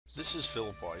This is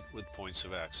Philip White with Points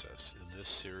of Access. In this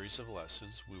series of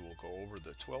lessons, we will go over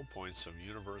the 12 points of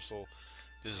universal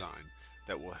design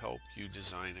that will help you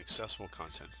design accessible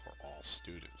content for all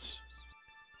students.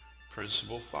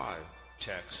 Principle 5,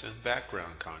 Text and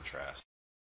Background Contrast.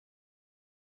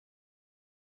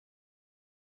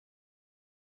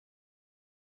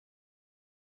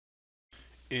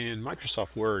 In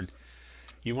Microsoft Word,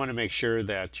 you want to make sure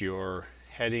that your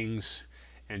headings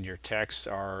and your text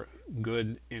are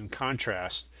good in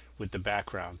contrast with the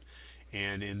background.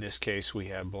 And in this case, we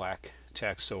have black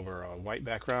text over a white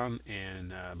background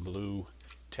and blue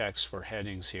text for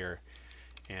headings here.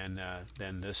 And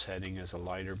then this heading is a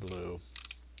lighter blue,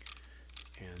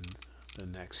 and the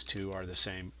next two are the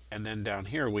same. And then down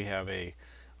here we have a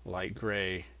light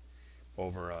gray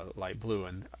over a light blue,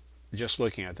 and just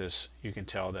looking at this you can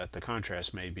tell that the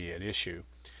contrast may be an issue.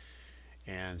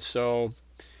 And so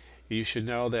you should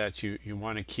know that you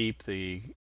want to keep the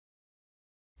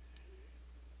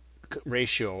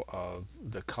ratio of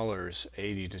the colors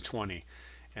 80 to 20.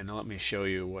 And let me show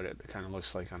you what it kind of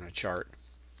looks like on a chart.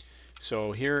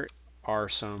 So here are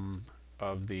some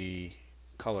of the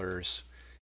colors,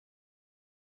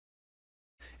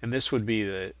 and this would be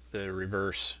the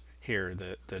reverse here,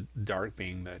 the dark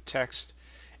being the text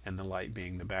and the light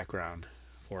being the background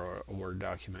for a Word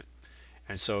document.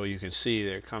 And so you can see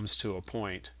that it comes to a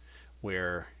point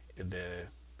where the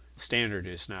standard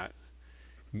is not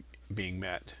being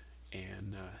met.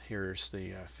 And here's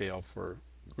the fail for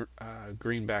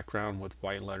green background with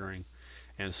white lettering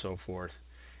and so forth.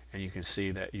 And you can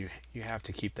see that you have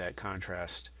to keep that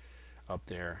contrast up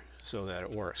there so that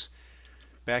it works.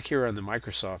 Back here on the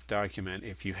Microsoft document,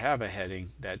 if you have a heading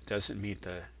that doesn't meet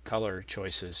the color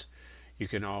choices, you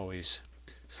can always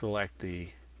select the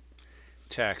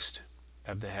text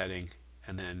of the heading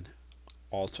and then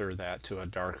alter that to a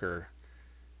darker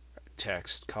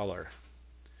text color.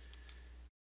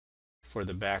 For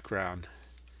the background,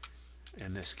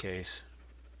 in this case,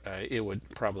 it would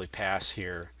probably pass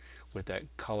here with that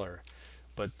color.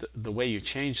 But the way you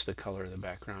change the color of the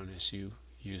background is you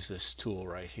use this tool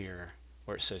right here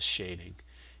where it says shading,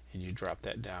 and you drop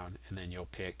that down, and then you'll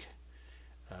pick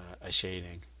a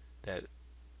shading that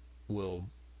will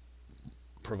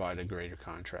provide a greater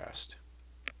contrast.